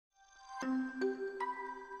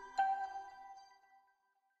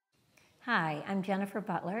Hi, I'm Jennifer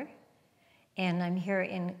Butler, and I'm here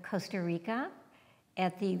in Costa Rica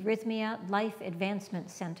at the Rhythmia Life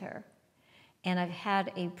Advancement Center. And I've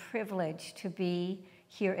had a privilege to be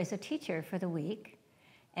here as a teacher for the week.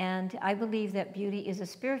 And I believe that beauty is a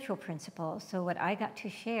spiritual principle, so what I got to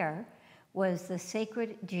share was the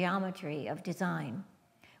sacred geometry of design.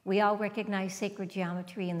 We all recognize sacred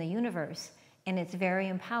geometry in the universe, and it's very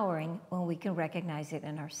empowering when we can recognize it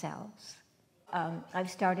in ourselves. I've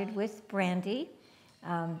started with Brandy,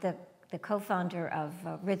 the co-founder of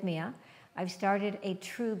Rhythmia. I've started a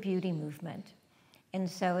true beauty movement. And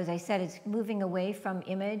so, as I said, it's moving away from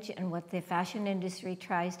image and what the fashion industry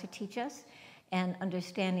tries to teach us, and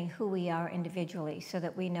understanding who we are individually so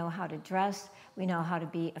that we know how to dress, we know how to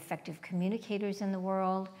be effective communicators in the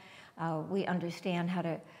world, we understand how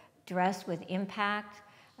to dress with impact,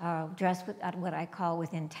 dress with what I call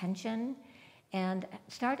with intention, and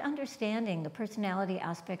start understanding the personality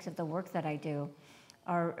aspects of the work that I do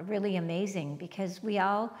are really amazing because we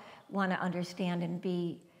all want to understand and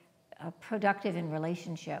be productive in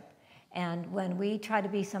relationship. And when we try to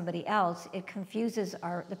be somebody else, it confuses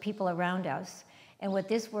the people around us. And what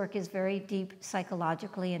this work is very deep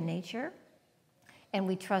psychologically in nature. And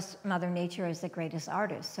we trust Mother Nature as the greatest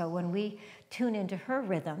artist. So when we tune into her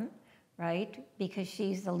rhythm, right, because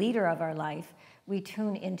she's the leader of our life, we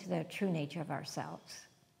tune into the true nature of ourselves.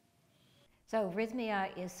 So Rhythmia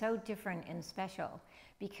is so different and special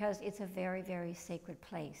because it's a very, very sacred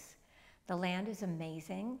place. The land is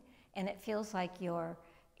amazing, and it feels like I'm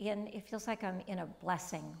in a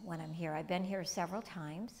blessing when I'm here. I've been here several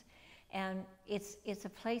times, and it's a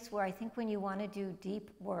place where I think when you want to do deep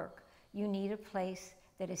work, you need a place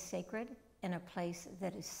that is sacred and a place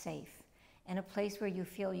that is safe, and a place where you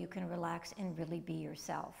feel you can relax and really be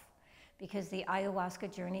yourself. Because the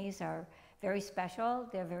ayahuasca journeys are very special,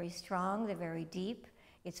 they're very strong, they're very deep.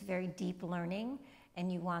 It's very deep learning,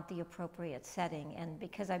 and you want the appropriate setting. And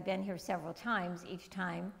because I've been here several times, each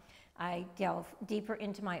time I delve deeper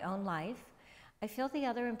into my own life. I feel the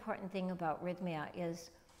other important thing about Rhythmia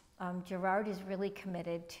is Gerard is really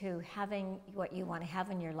committed to having what you want to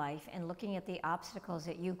have in your life and looking at the obstacles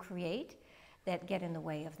that you create that get in the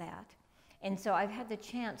way of that. And so I've had the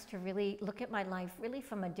chance to really look at my life really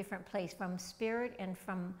from a different place, from spirit and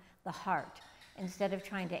from the heart, instead of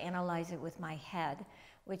trying to analyze it with my head,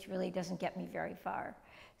 which really doesn't get me very far.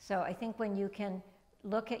 So I think when you can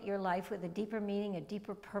look at your life with a deeper meaning, a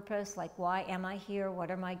deeper purpose, like why am I here,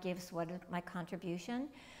 what are my gifts, what is my contribution?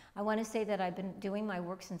 I want to say that I've been doing my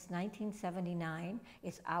work since 1979.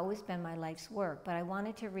 It's always been my life's work, but I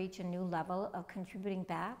wanted to reach a new level of contributing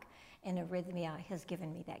back, and Rhythmia has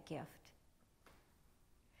given me that gift.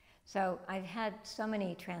 So I've had so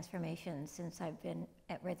many transformations since I've been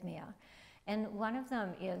at Rhythmia. And one of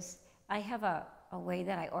them is I have a way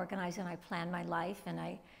that I organize and I plan my life, and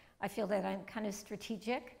I feel that I'm kind of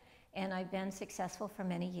strategic, and I've been successful for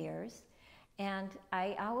many years. And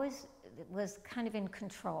I always was kind of in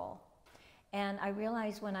control. And I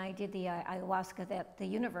realized when I did the ayahuasca that the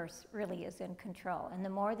universe really is in control. And the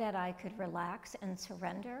more that I could relax and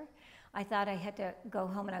surrender, I thought I had to go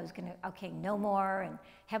home and I was gonna, okay, know more and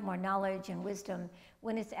have more knowledge and wisdom,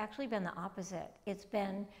 when it's actually been the opposite. It's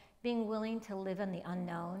been being willing to live in the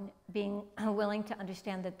unknown, being willing to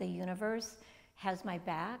understand that the universe has my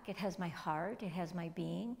back, it has my heart, it has my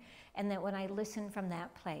being, and that when I listen from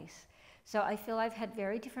that place. So I feel I've had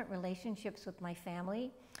very different relationships with my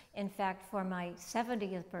family. In fact, for my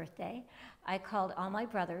 70th birthday, I called all my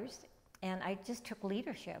brothers and I just took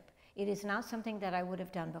leadership. It is not something that I would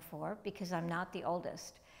have done before because I'm not the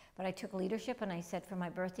oldest. But I took leadership and I said for my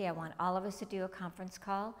birthday, I want all of us to do a conference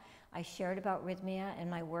call. I shared about Rhythmia and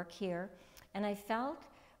my work here. And I felt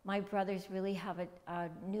my brothers really have a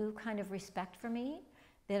new kind of respect for me,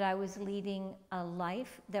 that I was leading a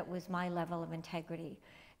life that was my level of integrity,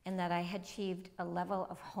 and that I had achieved a level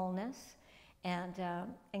of wholeness. And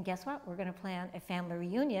guess what? We're going to plan a family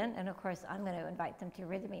reunion, and of course, I'm going to invite them to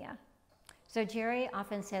Rhythmia. So Jerry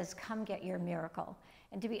often says, come get your miracle.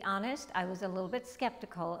 And to be honest, I was a little bit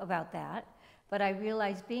skeptical about that, but I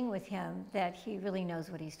realized being with him that he really knows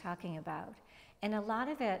what he's talking about. And a lot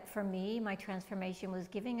of it, for me, my transformation was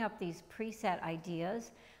giving up these preset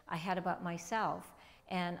ideas I had about myself.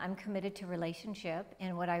 And I'm committed to relationship,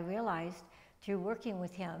 and what I realized through working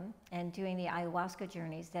with him and doing the ayahuasca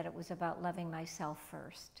journeys, that it was about loving myself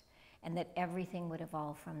first, and that everything would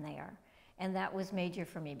evolve from there. And that was major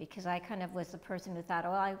for me because I kind of was the person who thought,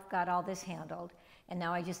 oh, I've got all this handled, and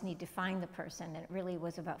now I just need to find the person. And it really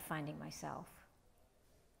was about finding myself.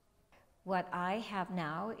 What I have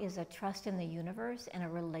now is a trust in the universe and a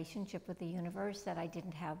relationship with the universe that I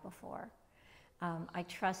didn't have before. I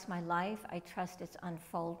trust my life, I trust its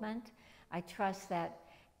unfoldment, I trust that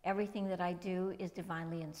everything that I do is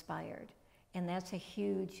divinely inspired. And that's a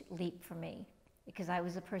huge leap for me, because I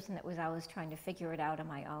was a person that was always trying to figure it out on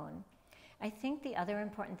my own. I think the other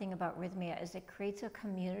important thing about Rhythmia is it creates a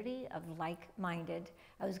community of like-minded,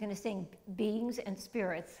 I was going to say beings and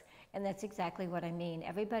spirits, and that's exactly what I mean.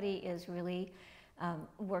 Everybody is really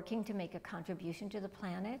working to make a contribution to the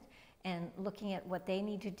planet and looking at what they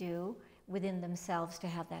need to do within themselves to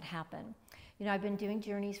have that happen. You know, I've been doing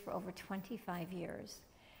journeys for over 25 years,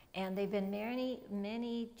 and they've been many,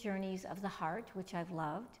 many journeys of the heart, which I've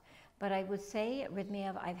loved, but I would say at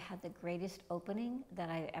Rhythmia, I've had the greatest opening that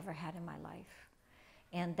I've ever had in my life.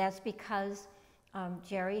 And that's because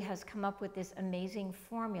Jerry has come up with this amazing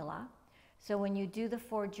formula. So when you do the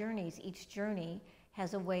 4 journeys, each journey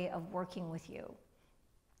has a way of working with you.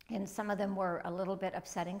 And some of them were a little bit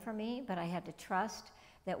upsetting for me, but I had to trust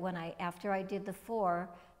that after I did the 4,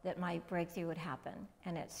 that my breakthrough would happen,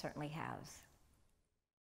 and it certainly has.